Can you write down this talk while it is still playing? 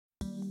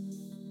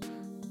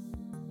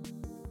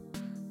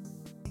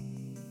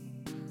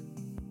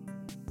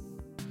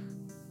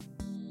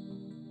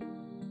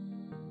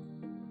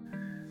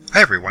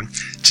Hi everyone.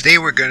 Today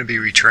we're going to be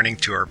returning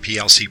to our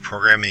PLC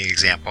programming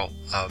example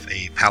of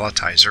a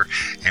Palletizer,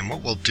 and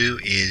what we'll do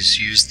is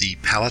use the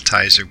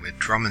Palletizer with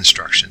drum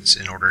instructions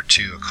in order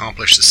to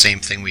accomplish the same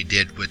thing we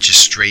did with just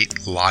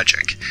straight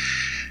logic.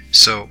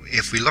 So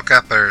if we look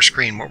up at our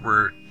screen,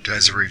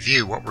 as a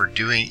review, what we're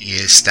doing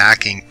is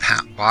stacking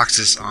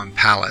boxes on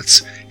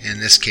pallets. In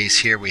this case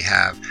here we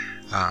have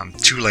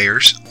 2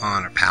 layers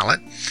on a pallet.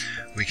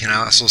 We can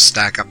also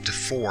stack up to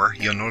 4.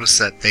 You'll notice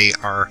that they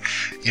are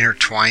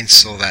intertwined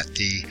so that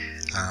the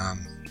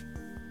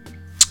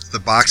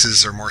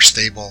boxes are more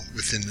stable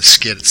within the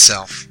skid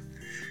itself.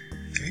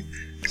 Okay.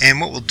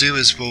 And what we'll do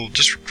is we'll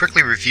just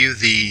quickly review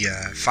the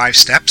 5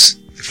 steps.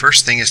 The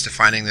first thing is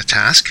defining the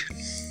task.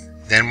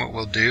 Then what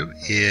we'll do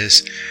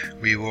is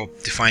we will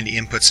define the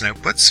inputs and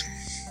outputs.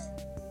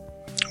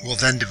 We'll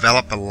then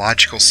develop a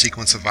logical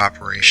sequence of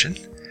operation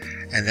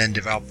and then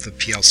develop the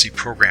PLC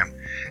program.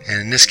 And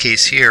in this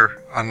case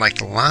here, unlike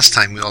the last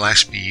time, we'll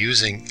actually be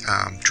using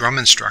drum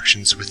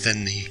instructions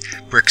within the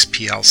BRX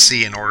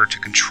PLC in order to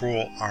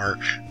control our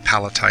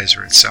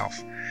Palletizer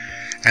itself.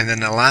 And then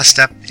the last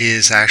step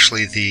is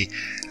actually the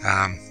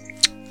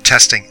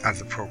testing of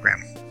the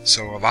program.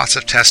 So lots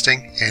of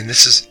testing, and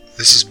this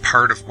is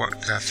part of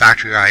what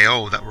factory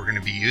I/O that we're going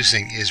to be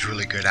using is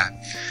really good at.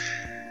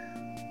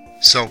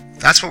 So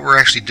that's what we're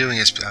actually doing,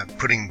 is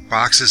putting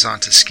boxes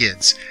onto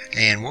skids.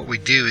 And what we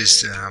do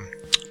is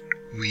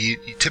we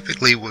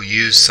typically will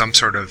use some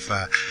sort of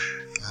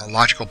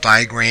logical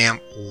diagram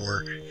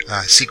or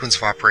sequence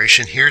of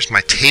operation. Here's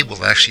my table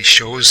that actually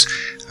shows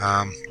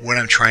what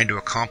I'm trying to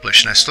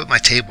accomplish. And I split my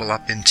table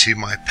up into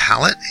my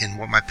pallet and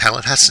what my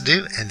pallet has to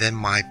do, and then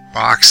my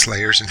box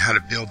layers and how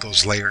to build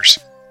those layers.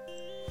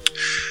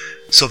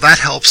 So that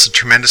helps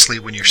tremendously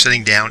when you're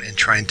sitting down and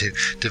trying to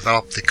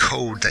develop the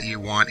code that you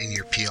want in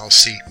your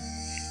PLC.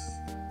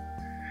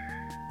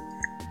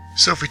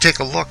 So if we take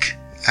a look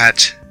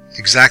at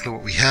exactly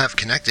what we have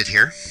connected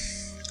here,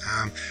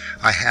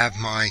 I have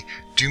my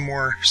Do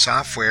More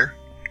software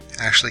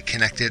actually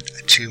connected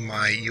to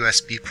my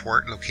USB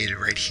port located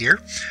right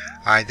here.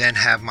 I then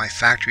have my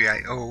factory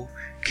I/O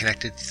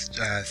connected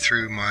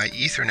through my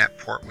Ethernet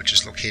port, which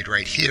is located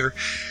right here,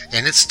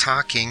 and it's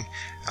talking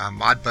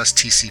Modbus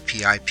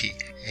TCP IP,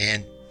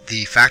 and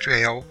the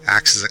factory I/O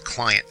acts as a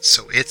client,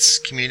 so it's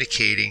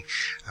communicating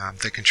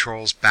the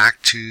controls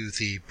back to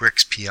the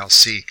BRX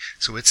PLC.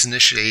 So it's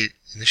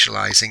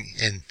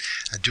initializing and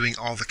doing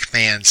all the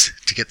commands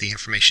to get the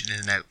information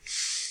in and out.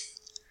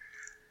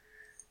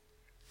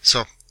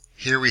 So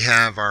here we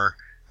have our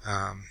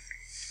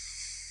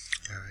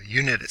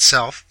unit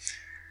itself,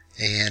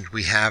 and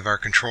we have our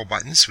control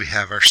buttons. We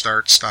have our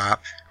start,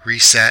 stop,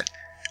 reset.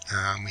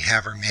 We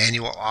have our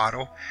manual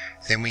auto.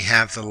 Then we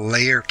have the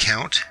layer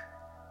count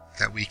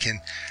that we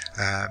can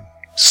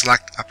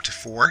select up to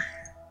 4.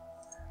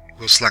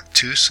 We'll select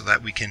 2 so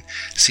that we can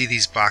see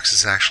these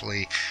boxes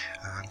actually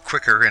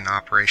quicker in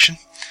operation.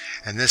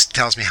 And this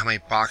tells me how many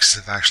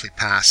boxes have actually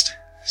passed.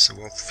 So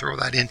we'll throw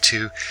that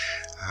into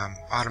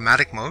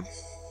automatic mode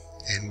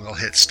and we'll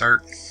hit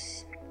start.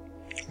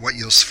 What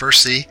you'll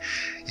first see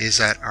is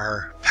that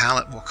our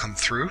pallet will come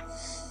through.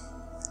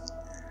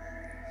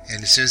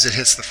 And as soon as it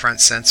hits the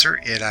front sensor,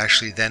 it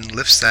actually then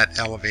lifts that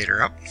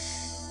elevator up.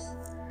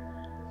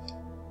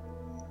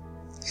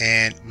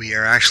 And we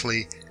are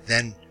actually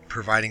then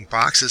providing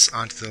boxes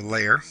onto the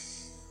layer.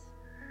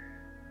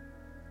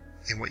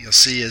 And what you'll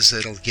see is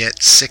it'll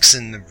get 6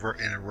 in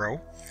a row.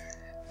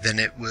 Then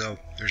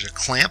there's a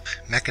clamp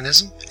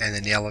mechanism, and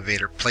then the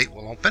elevator plate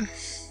will open,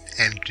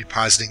 and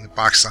depositing the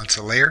box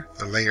onto the layer.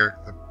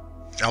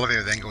 The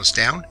elevator then goes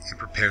down and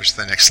prepares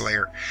the next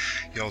layer.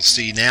 You'll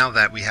see now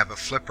that we have a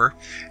flipper,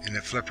 and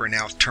the flipper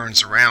now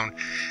turns around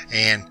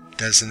and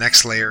does the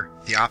next layer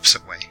the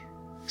opposite way.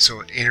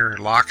 So it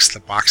interlocks the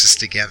boxes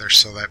together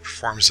so that it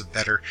performs a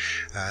better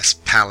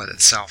pallet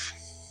itself.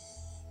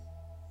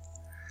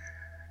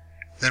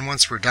 Then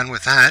once we're done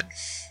with that,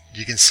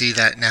 you can see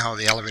that now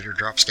the elevator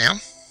drops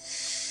down.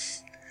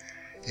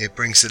 It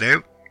brings it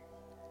out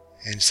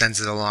and sends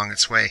it along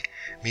its way.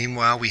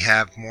 Meanwhile, we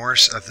have more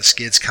of the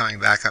skids coming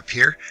back up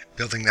here,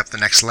 building up the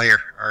next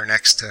layer. Our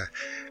next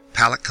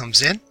pallet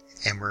comes in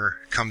and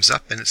comes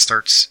up, and it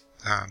starts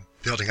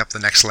building up the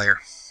next layer.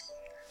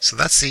 So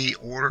that's the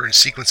order and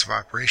sequence of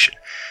operation.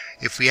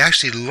 If we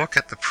actually look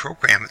at the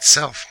program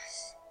itself,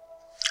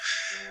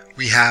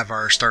 we have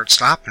our start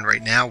stop, and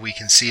right now we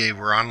can see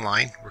we're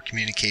online, we're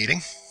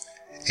communicating.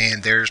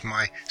 And there's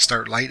my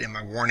start light and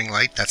my warning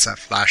light. That's that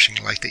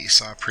flashing light that you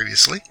saw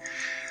previously.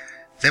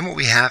 Then what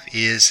we have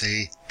is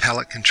a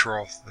pallet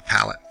control, the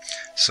pallet.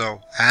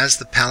 So as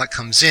the pallet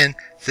comes in,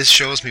 this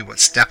shows me what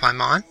step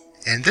I'm on.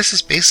 And this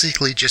is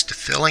basically just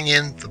filling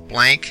in the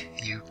blank.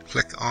 You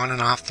click on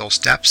and off those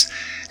steps,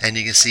 and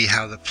you can see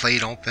how the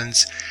plate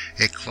opens,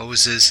 it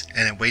closes,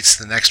 and it waits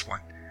the next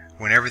one.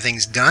 When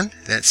everything's done,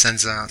 then it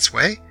sends it on its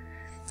way,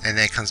 and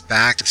then it comes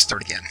back to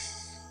start again.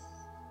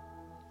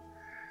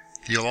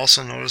 You'll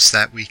also notice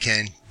that we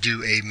can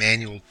do a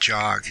manual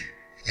jog,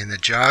 and the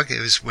jog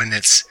is when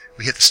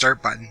we hit the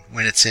start button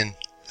when it's in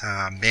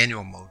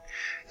manual mode.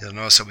 You'll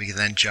notice that we can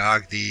then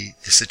jog the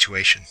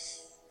situation.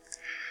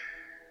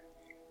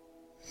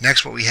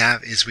 Next, what we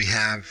have is we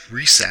have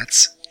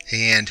resets,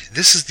 and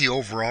this is the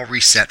overall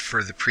reset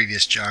for the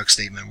previous jog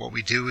statement. What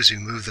we do is we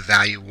move the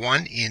value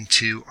 1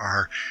 into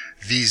our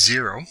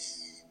V0,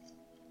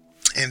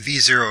 and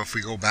V0, if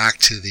we go back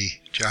to the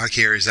jog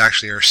here, is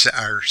actually our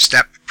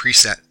step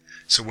preset.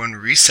 So when we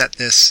reset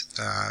this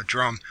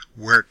drum,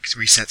 where it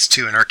resets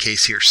to, in our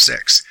case here,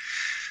 6.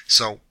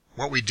 So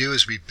what we do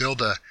is we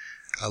build a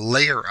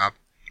layer up,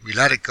 we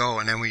let it go,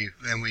 and then we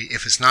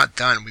if it's not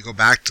done, we go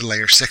back to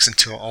layer 6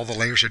 until all the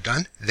layers are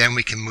done. Then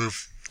we can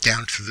move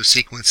down through the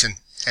sequence and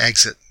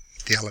exit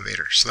the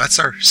elevator. So that's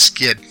our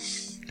skid.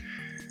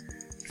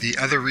 The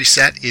other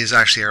reset is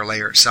actually our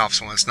layer itself.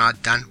 So when it's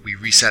not done, we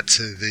reset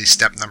to the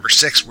step number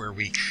 6, where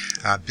we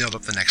build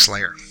up the next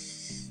layer.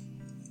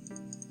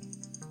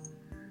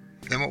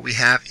 Then what we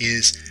have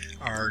is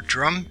our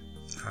drum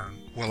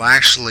will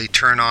actually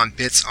turn on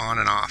bits on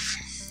and off.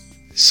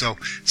 So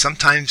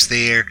sometimes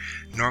they're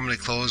normally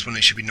closed when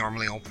they should be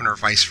normally open, or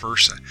vice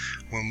versa.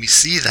 When we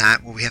see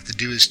that, what we have to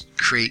do is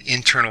create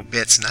internal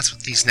bits, and that's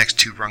what these next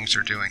 2 rungs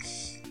are doing.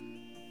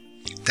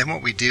 Then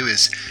what we do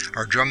is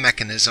our drum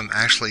mechanism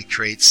actually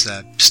creates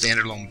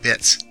standalone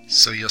bits.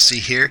 So you'll see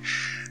here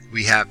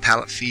we have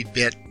pallet feed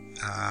bit,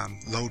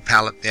 load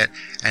pallet bit,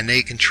 and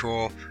they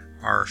control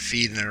our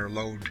feed and our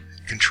load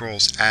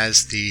controls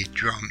as the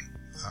drum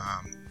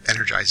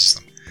energizes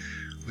them.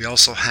 We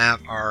also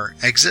have our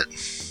exit,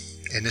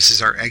 and this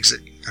is our exit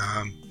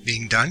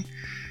being done,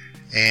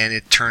 and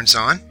it turns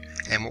on.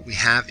 And what we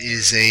have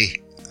is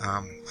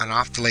an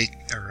off delay,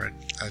 or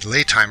a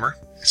delay timer.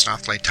 It's an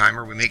off delay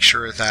timer. We make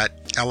sure that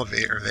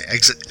the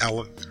exit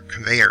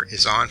conveyor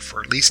is on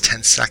for at least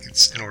 10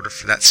 seconds in order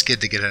for that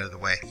skid to get out of the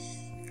way.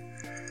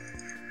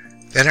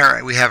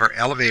 Then we have our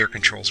elevator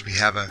controls. We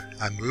have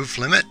a move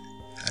limit,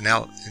 and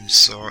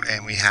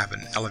we have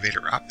an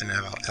elevator up and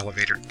an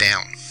elevator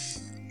down.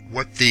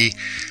 What the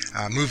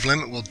move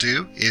limit will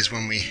do is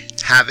when we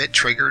have it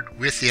triggered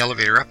with the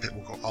elevator up, it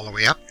will go all the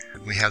way up.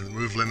 When we have the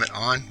move limit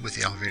on with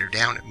the elevator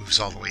down, it moves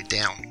all the way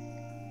down.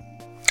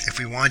 If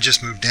we want to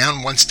just move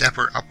down 1 step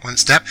or up 1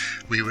 step,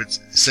 we would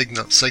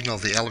signal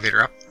the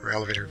elevator up or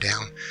elevator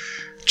down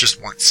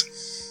just once.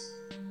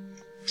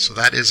 So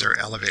that is our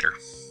elevator.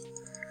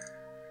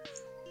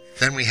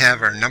 Then we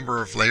have our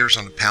number of layers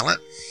on the pallet.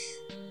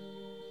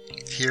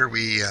 Here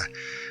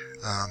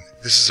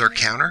this is our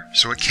counter,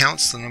 so it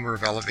counts the number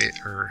of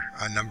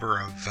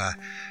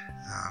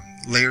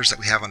layers that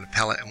we have on the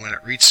pallet, and when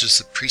it reaches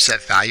the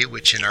preset value,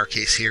 which in our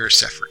case here is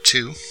set for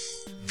 2,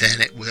 then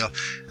it will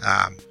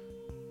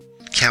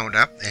count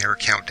up or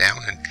count down,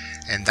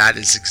 and that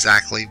is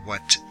exactly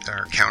what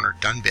our counter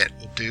done bit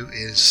will do.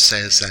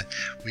 Says that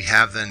we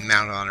have them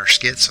mounted on our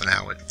skid, so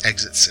now it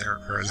exits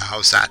or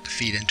allows that to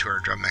feed into our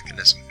drum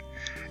mechanism.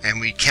 And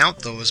we count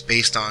those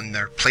based on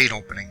their plate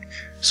opening.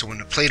 So when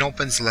the plate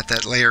opens, let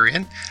that layer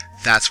in,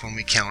 that's when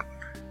we count.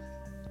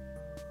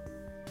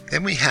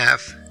 Then we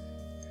have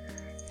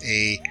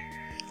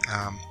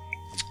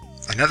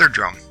another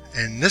drum,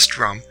 and this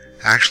drum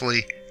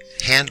actually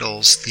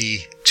handles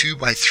the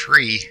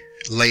 2x3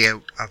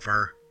 layout of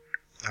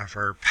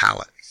our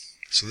pallet.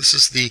 So this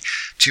is the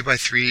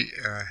 2x3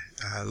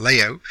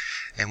 layout,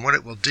 and what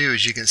it will do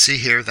is, you can see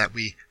here that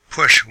we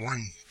push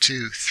 1,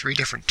 2, 3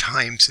 different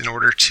times in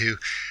order to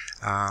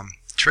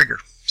trigger.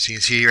 So you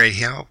can see right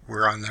here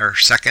we're on our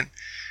second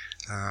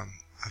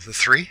of the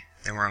 3,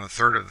 and we're on the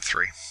third of the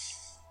 3.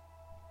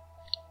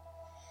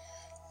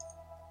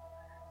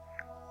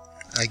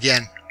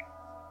 Again,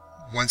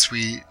 once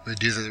we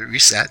do the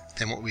reset,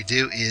 then what we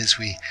do is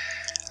we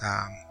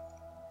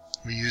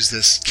use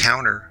this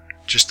counter,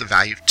 just the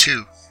value of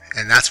 2,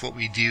 and that's what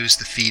we use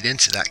to feed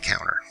into that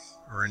counter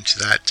or into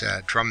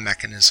that drum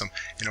mechanism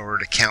in order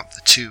to count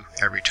the 2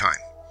 every time.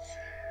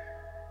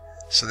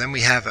 So then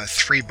we have a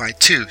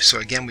 3x2. So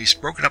again,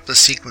 we've broken up the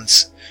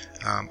sequence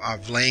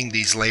of laying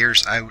these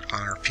layers out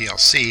on our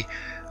PLC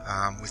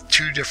with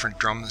 2 different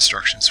drum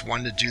instructions,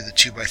 one to do the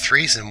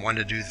 2x3s and one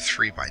to do the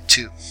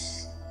 3x2.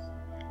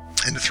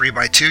 In the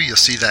 3x2, you'll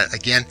see that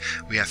again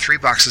we have 3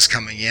 boxes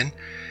coming in,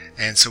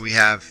 and so we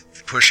have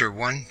pusher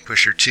 1,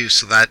 pusher 2,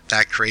 so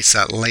that creates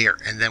that layer,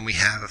 and then we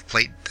have a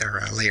plate or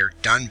a layer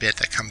done bit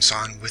that comes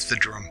on with the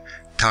drum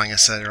telling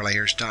us that our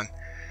layer is done.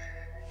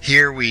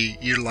 Here we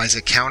utilize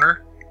a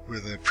counter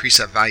with a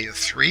preset value of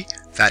 3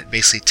 that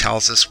basically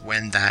tells us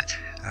when that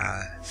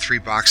 3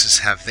 boxes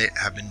have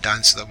been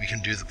done, so that we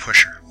can do the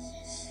pusher.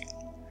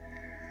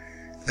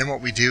 Then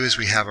what we do is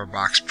we have our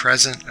box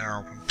present, our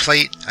open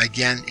plate,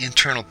 again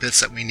internal bits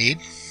that we need.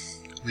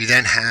 We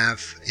then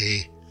have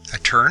a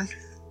turn,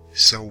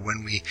 so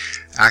when we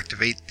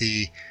activate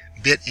the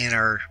bit in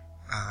our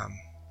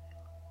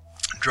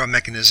drum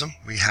mechanism,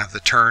 we have the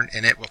turn,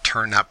 and it will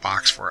turn that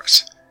box for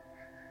us.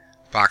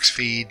 Box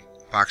feed,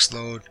 box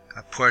load,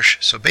 a push.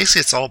 So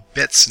basically it's all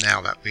bits now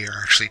that we are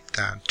actually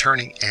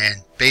turning,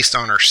 and based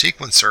on our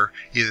sequencer,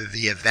 either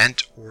the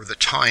event or the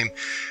time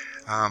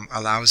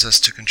allows us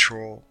to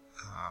control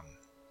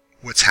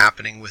what's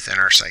happening within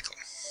our cycle.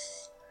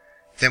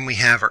 Then we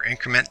have our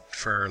increment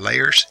for our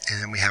layers,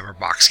 and then we have our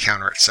box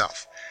counter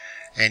itself.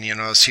 And you'll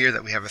notice here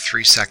that we have a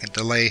 3-second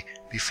delay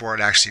before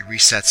it actually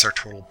resets our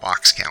total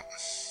box count.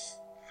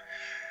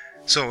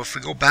 So if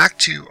we go back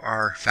to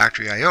our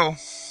factory I/O,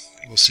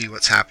 we'll see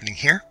what's happening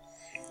here.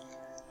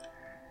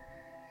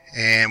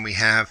 And we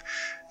have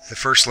the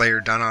first layer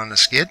done on the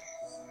skid.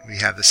 We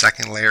have the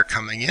second layer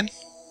coming in.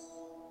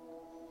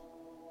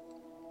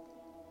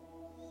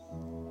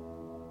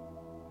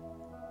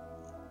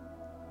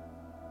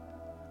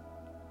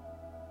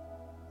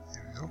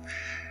 There we go.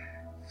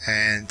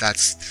 And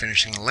that's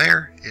finishing the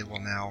layer. It will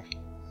now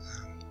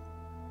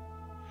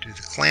do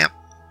the clamp,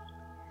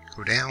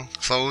 go down,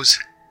 close,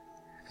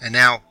 and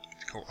now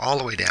go all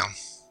the way down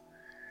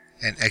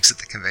and exit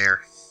the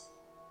conveyor.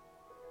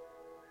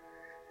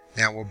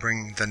 Now we'll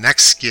bring the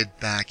next skid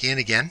back in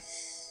again,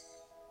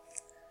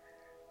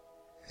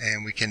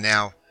 and we can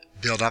now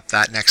build up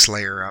that next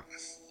layer up.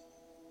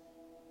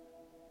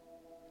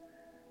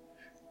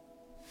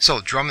 So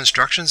drum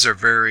instructions are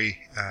very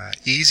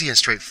easy and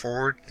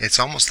straightforward. It's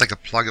almost like a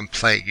plug and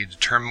play. You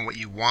determine what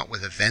you want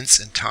with events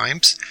and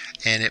times,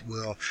 and it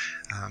will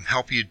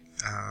help you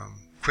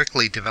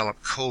quickly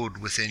develop code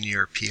within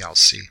your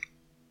PLC.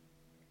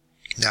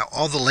 Now,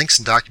 all the links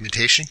and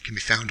documentation can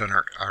be found on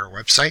our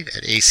website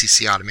at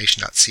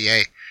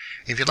accautomation.ca.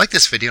 If you'd like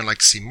this video and like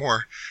to see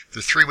more, there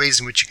are 3 ways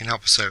in which you can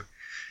help us out.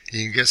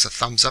 You can give us a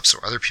thumbs up so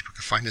other people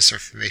can find this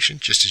information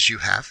just as you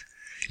have.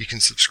 You can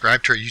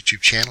subscribe to our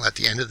YouTube channel at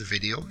the end of the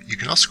video. You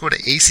can also go to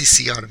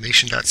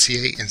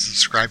accautomation.ca and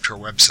subscribe to our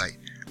website.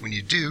 When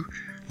you do,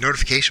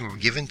 notification will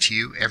be given to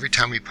you every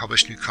time we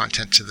publish new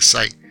content to the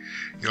site.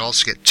 You'll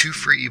also get 2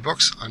 free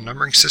ebooks on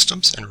numbering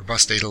systems and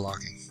robust data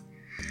logging.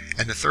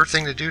 And the third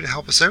thing to do to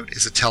help us out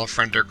is to tell a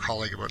friend or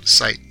colleague about the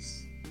site.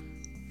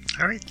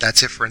 Alright,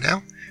 that's it for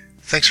now.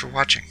 Thanks for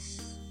watching.